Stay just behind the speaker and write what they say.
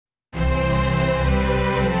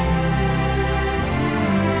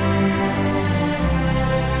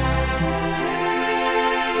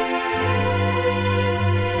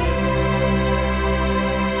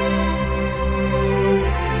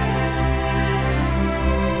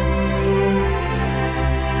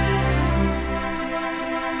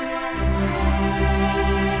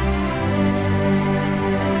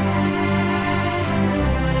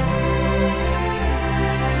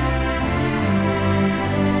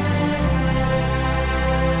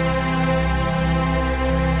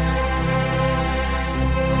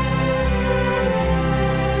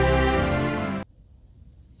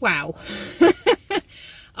Wow.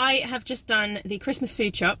 I have just done the Christmas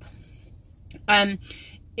food shop.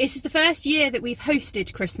 This is the first year that we've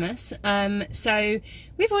hosted Christmas, so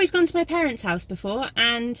we've always gone to my parents' house before,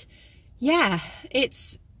 and yeah,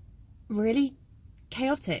 it's really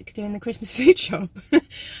chaotic doing the Christmas food shop.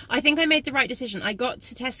 I think I made the right decision. I got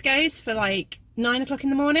to Tesco's for like 9 o'clock in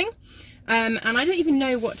the morning, and I don't even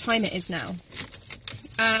know what time it is now.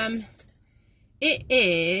 It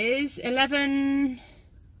is 11...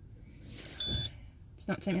 It's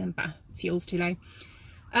not telling me the fuel's too low.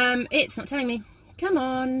 It's not telling me. Come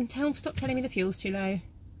on, stop telling me the fuel's too low.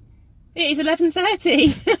 It is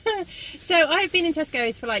 11:30. So I've been in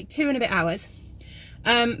Tesco's for like 2 and a bit hours.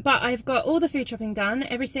 But I've got all the food shopping done,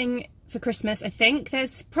 everything for Christmas, I think.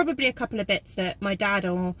 There's probably a couple of bits that my dad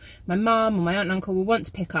or my mum or my aunt and uncle will want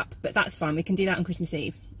to pick up, but that's fine. We can do that on Christmas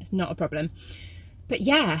Eve. It's not a problem. But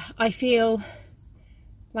yeah, I feel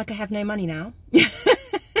like I have no money now.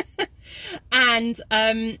 And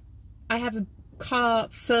I have a car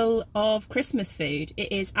full of Christmas food.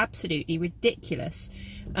 It is absolutely ridiculous,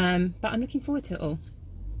 but I'm looking forward to it all.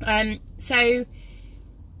 So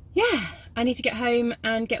yeah, I need to get home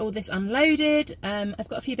and get all this unloaded. I've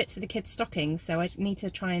got a few bits for the kids' stockings, so I need to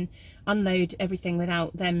try and unload everything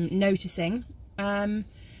without them noticing. And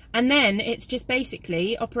then it's just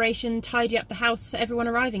basically Operation Tidy Up the House for everyone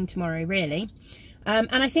arriving tomorrow, really. And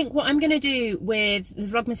I think what I'm going to do with the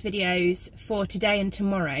Vlogmas videos for today and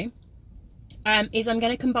tomorrow is I'm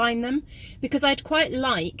going to combine them, because I'd quite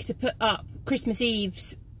like to put up Christmas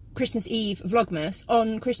Eve Vlogmas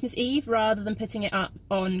on Christmas Eve rather than putting it up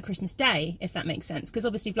on Christmas Day, if that makes sense, because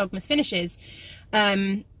obviously Vlogmas finishes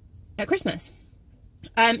at Christmas.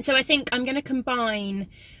 So I think I'm going to combine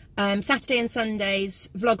Saturday and Sunday's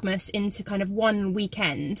Vlogmas into kind of one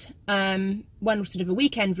weekend, one sort of a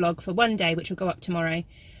weekend vlog for one day, which will go up tomorrow,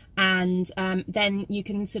 and then you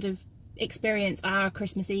can sort of experience our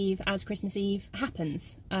Christmas Eve as Christmas Eve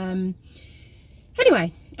happens.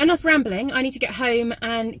 Anyway, enough rambling. I need to get home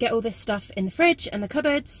and get all this stuff in the fridge and the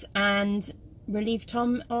cupboards and relieve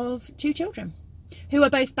Tom of 2 children, who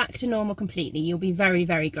are both back to normal completely. You'll be very,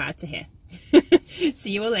 very glad to hear.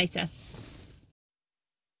 See you all later.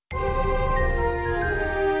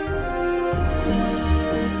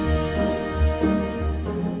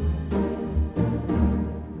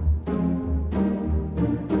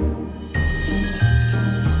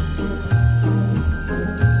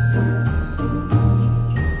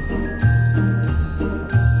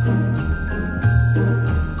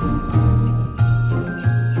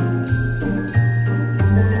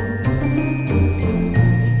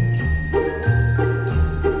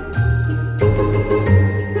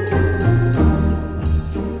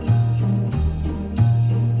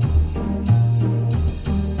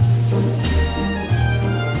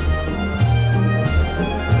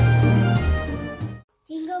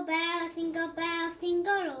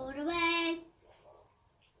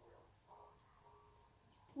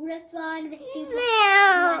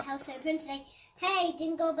 Say, hey,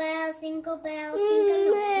 jingle bells, jingle all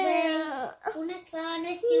the way. On a fun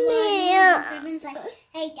with you, say,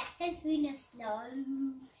 hey, dancing through the snow.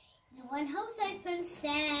 No one house open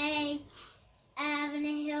sleigh. Over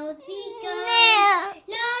the hills we go,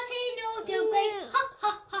 laughing all the way. Hop,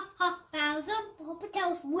 hop, hop, hop, boughs on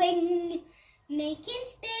bobtails wing, making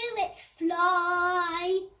spirits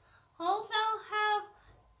fly.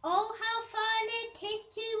 Oh, how fun it is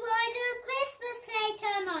to ride a Christmas sleigh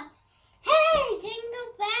tonight. Hey, jingle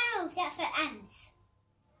bells! That's for ants.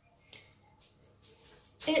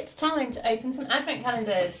 It's time to open some advent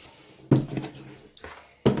calendars.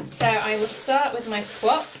 So I will start with my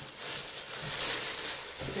swap.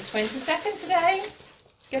 It's the 22nd today.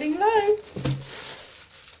 It's getting low.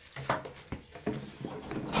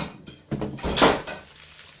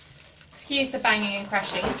 Excuse the banging and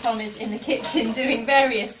crashing. Tom is in the kitchen doing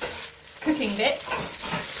various cooking bits.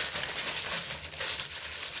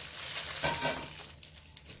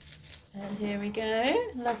 And here we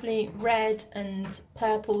go, lovely red and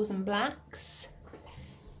purples and blacks,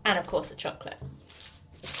 and of course a chocolate.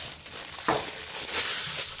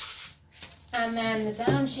 And then the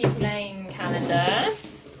Down Sheep Lane calendar.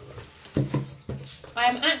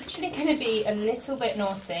 I'm actually going to be a little bit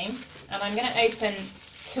naughty, and I'm going to open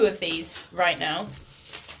 2 of these right now.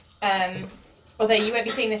 Although you won't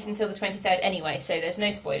be seeing this until the 23rd anyway, so there's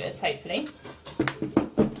no spoilers, hopefully.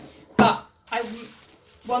 But I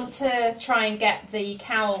want to try and get the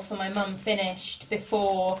cowl for my mum finished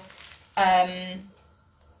before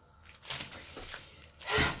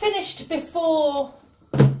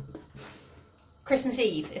Christmas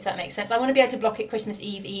Eve, if that makes sense. I want to be able to block it Christmas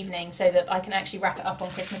Eve evening so that I can actually wrap it up on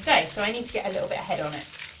Christmas Day, so I need to get a little bit ahead on it.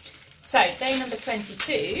 So day number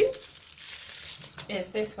 22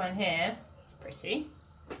 is this one here. It's pretty.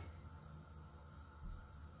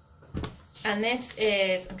 And this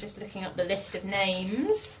is, I'm just looking up the list of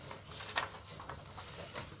names.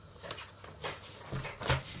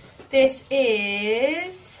 This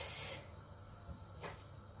is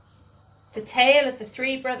The Tale of the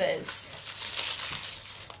Three Brothers.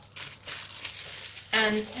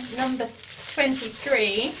 And number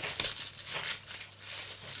 23,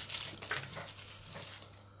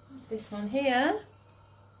 this one here,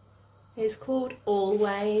 is called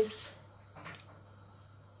Always.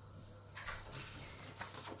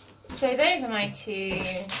 So those are my 2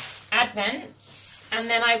 advents, and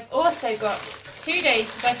then I've also got 2 days,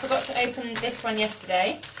 because I forgot to open this one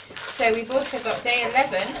yesterday, so we've also got day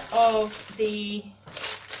 11 of the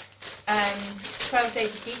 12 Days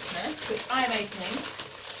of Geekness, which I am opening.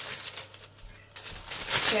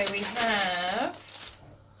 So we have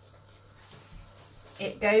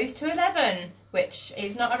It Goes to 11, which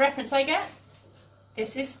is not a reference I get.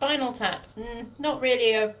 This is Spinal Tap. Not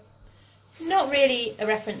really a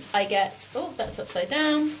reference I get. Oh, that's upside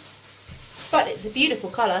down. But it's a beautiful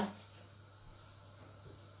colour.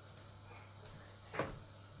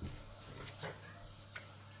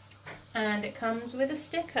 And it comes with a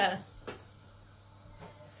sticker.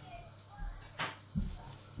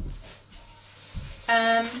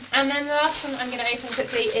 And then the last one I'm going to open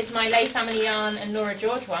quickly is my Lay Family Yarn and Laura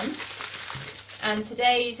George one. And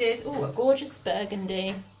today's is, ooh, a gorgeous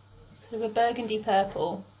burgundy. Sort of a burgundy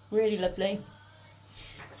purple. Really lovely.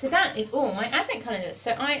 So that is all my advent calendars.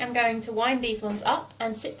 So I am going to wind these ones up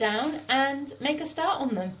and sit down and make a start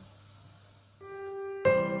on them.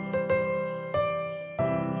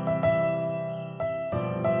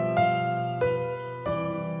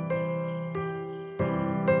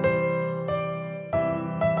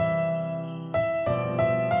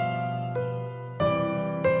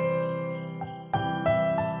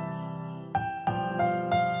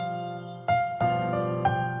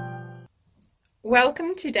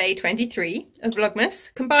 Welcome to day 23 of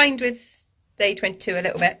Vlogmas, combined with day 22 a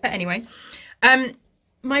little bit, but anyway.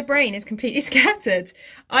 My brain is completely scattered.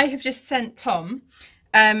 I have just sent Tom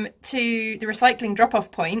to the recycling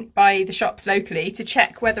drop-off point by the shops locally to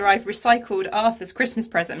check whether I've recycled Arthur's Christmas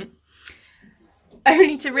present,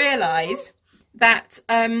 only to realise that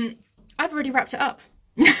I've already wrapped it up.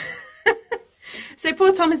 So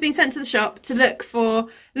poor Tom has been sent to the shop to look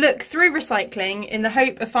through recycling in the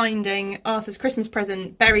hope of finding Arthur's Christmas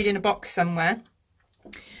present buried in a box somewhere.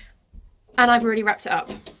 And I've already wrapped it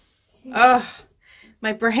up. Oh,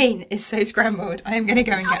 my brain is so scrambled. I am going to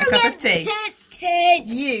go and get a cup of tea.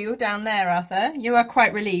 You down there, Arthur, you are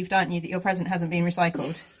quite relieved, aren't you, that your present hasn't been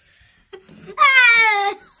recycled?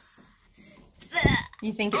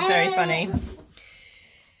 You think it's very funny.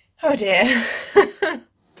 Oh dear.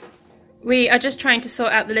 We are just trying to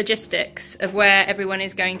sort out the logistics of where everyone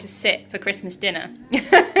is going to sit for Christmas dinner.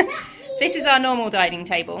 This is our normal dining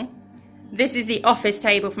table. This is the office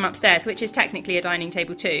table from upstairs, which is technically a dining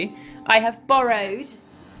table too. I have borrowed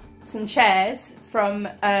some chairs from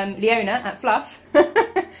Leona at Fluff.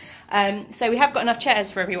 So we have got enough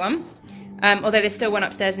chairs for everyone, although there's still one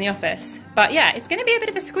upstairs in the office. But yeah, it's going to be a bit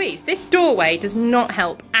of a squeeze. This doorway does not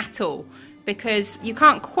help at all, because you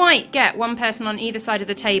can't quite get one person on either side of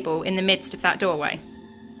the table in the midst of that doorway.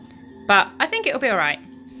 But I think it'll be alright.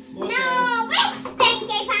 No, it's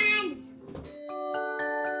stinky pants!